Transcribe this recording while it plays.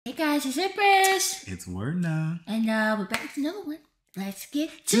Hey guys, it's Empress. It's Word now. And we're back with another one. Let's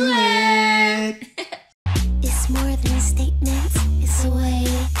get to it. It's more than statements, it's a way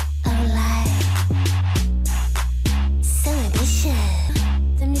of life. Celebration.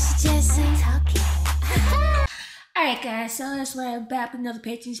 Let me suggest some talking. Alright guys, so that's why I'm back with another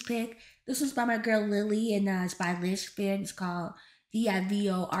Patreon's pick. This one's by my girl Lily and it's by Phair and it's called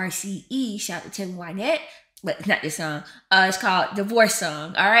DIVORCE. Shout out to Tammy Wynette. But not this song. It's called Divorce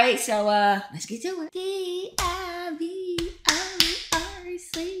Song. Alright, so let's get to it. DIVORCE.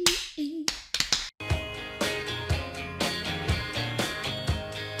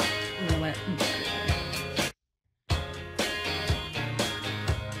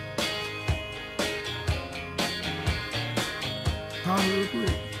 Pause real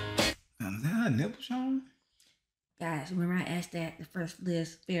quick. Is that a nipple showing? Guys, remember I asked that the first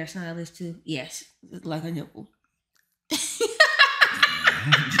list, Phair song I listened to? Yes, it's like a nipple.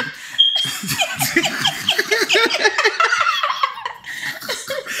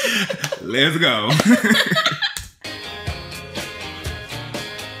 Let's go.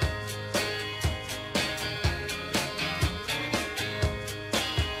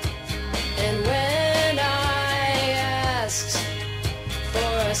 And when I asked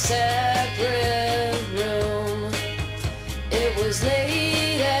for a separate room, it was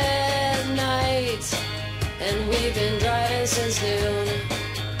late at night, and we've been driving since noon.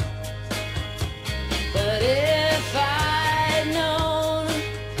 But if I'd known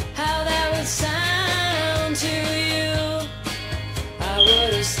how that would sound to you, I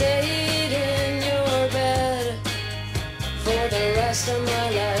would have stayed in your bed for the rest of my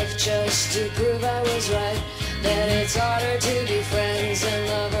life, just to prove I was right, that it's harder to be friends and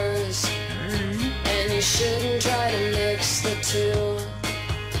lovers, and you shouldn't try to mix the two,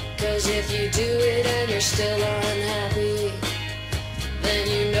 'cause if you do it and you're still unhappy, then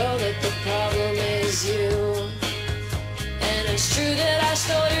you know that the problem is you. And it's true that I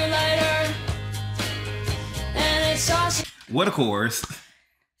stole your lighter, and it's also... What a chorus.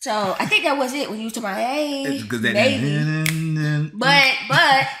 So I think that was it when you was talking about, hey, maybe. But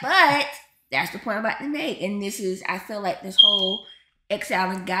But that's the point I'm about to make. And this is, I feel like this whole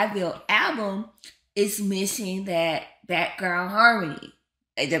Exile and Guyville album is missing that background harmony.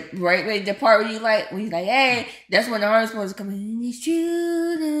 Like the part where you like, when you're like, hey, that's when the harmony's supposed to come in. It's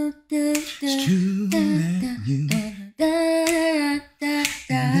true. it's true that you...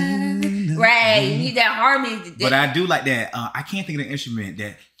 Right, you need that harmony. But I do like that. I can't think of the instrument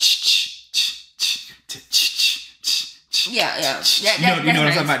that. Yeah. You know what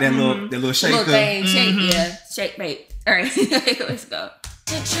I'm talking about? That little shaker. Little thing, shake, mate. All right, let's go.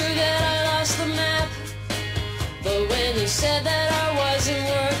 It's true that I lost the map, but when you said that I wasn't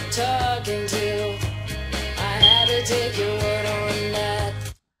worth talking to, I had to take your word on that.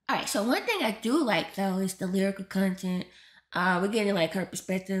 All right, so one thing I do like though is the lyrical content. We're getting like her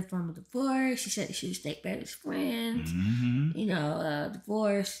perspective from a divorce. She said that she would stay better as friends. You know,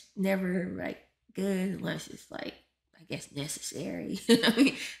 divorce never like good unless it's like, I guess, necessary.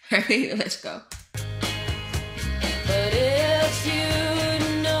 I mean, let's go. But if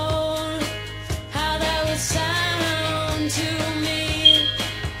you'd known how that would sound to me,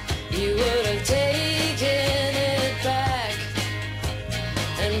 you would have taken it back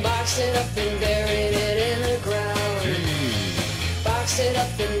and boxed it up and buried it in the ground. Boxed it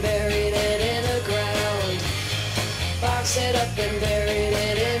up and buried it in the ground. Boxed it up and buried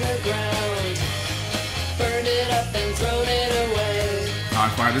it in the ground. Burned it up and thrown it away.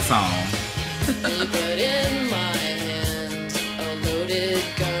 Hard part of the song. You put in my hand a loaded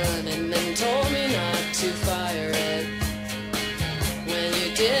gun and then told me not to fire it. When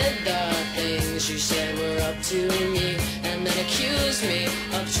you did the things you said were up to me, and then accused me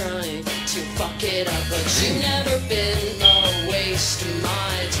of trying to fuck it up, but you've never been a waste of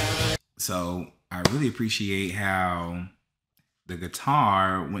my time. So I really appreciate how the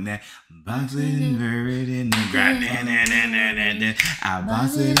guitar when that box it and buried in the ground. I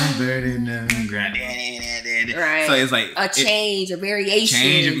box it and buried in the ground. Right. So it's like a change, a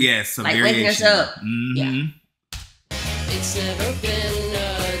variation. Yes, a like variation. waking us up. Yeah. It's never been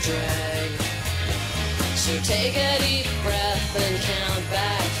a drag. So take a deep breath and count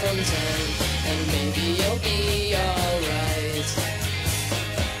back from 10, and maybe you'll be alright.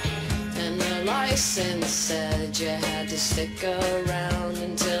 And the license said you had to stick around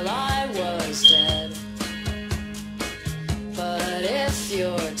until I was dead. But if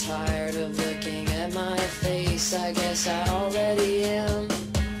you're tired of looking at my face, I guess I already am.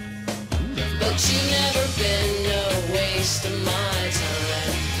 But you've never been a waste of my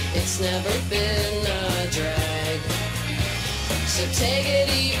time. It's never been a drag. So take a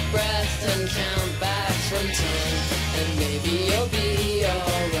deep breath and count back from 10, and maybe you'll be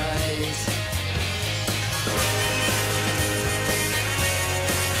alright.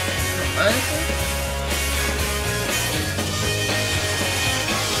 Honestly,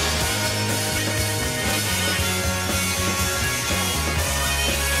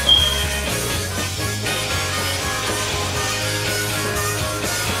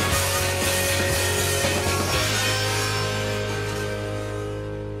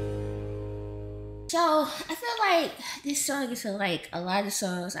 so I feel like this song is like a lot of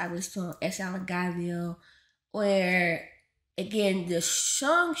songs I was on S. Allen Guyville, where again the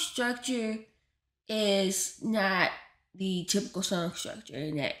song structure is not the typical song structure,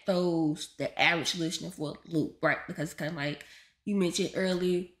 and that throws the average listener for a loop, right? Because it's kind of like you mentioned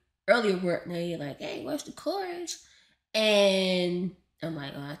earlier work. Now you're like, hey, what's the chorus? And I'm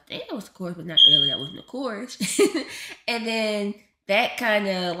like, oh, I think that was the chorus, but not really. That wasn't the chorus. And then that kind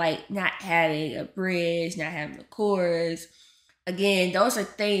of like not having a bridge, not having a chorus. Again, those are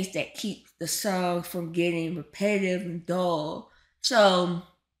things that keep the song from getting repetitive and dull. So,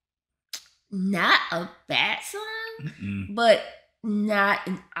 not a bad song, but not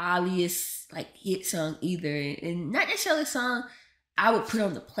an obvious like hit song either, and not necessarily a song I would put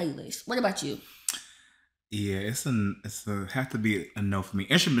on the playlist. What about you? Yeah, it's a have to be a no for me.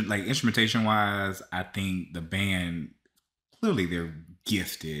 Instrumentation wise, I think the band clearly they're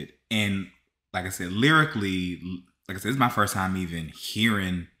gifted, and like I said, lyrically, like I said, it's my first time even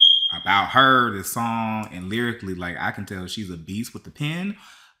hearing about her, this song, and lyrically, like I can tell she's a beast with the pen,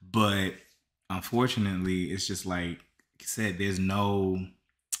 but unfortunately, it's just like you said, there's no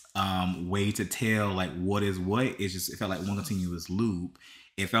way to tell like what is what. It's just it felt like one continuous loop.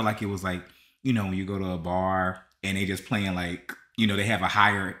 It felt like it was like, you know, when you go to a bar and they just playing like, you know, they have a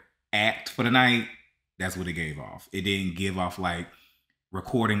higher act for the night. That's what it gave off. It didn't give off like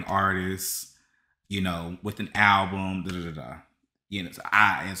recording artists, you know, with an album, da da da da. You know, so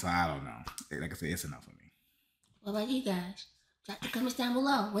I don't know. Like I said, it's enough for me. What about you guys? Drop the comments down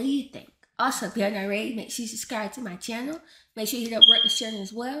below. What do you think? Also, if you're not already, make sure you subscribe to my channel. Make sure you hit up Breakfast channel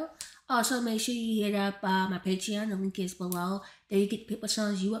as well. Also, make sure you hit up my Patreon. The link is below. There you get to pick what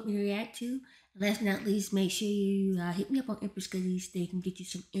songs you want me to react to. And last but not least, make sure you hit me up on Empress Goodies. They can get you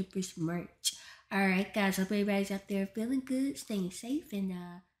some Empress merch. All right, guys. Hope everybody's out there feeling good, staying safe, and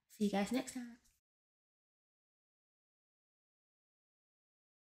see you guys next time.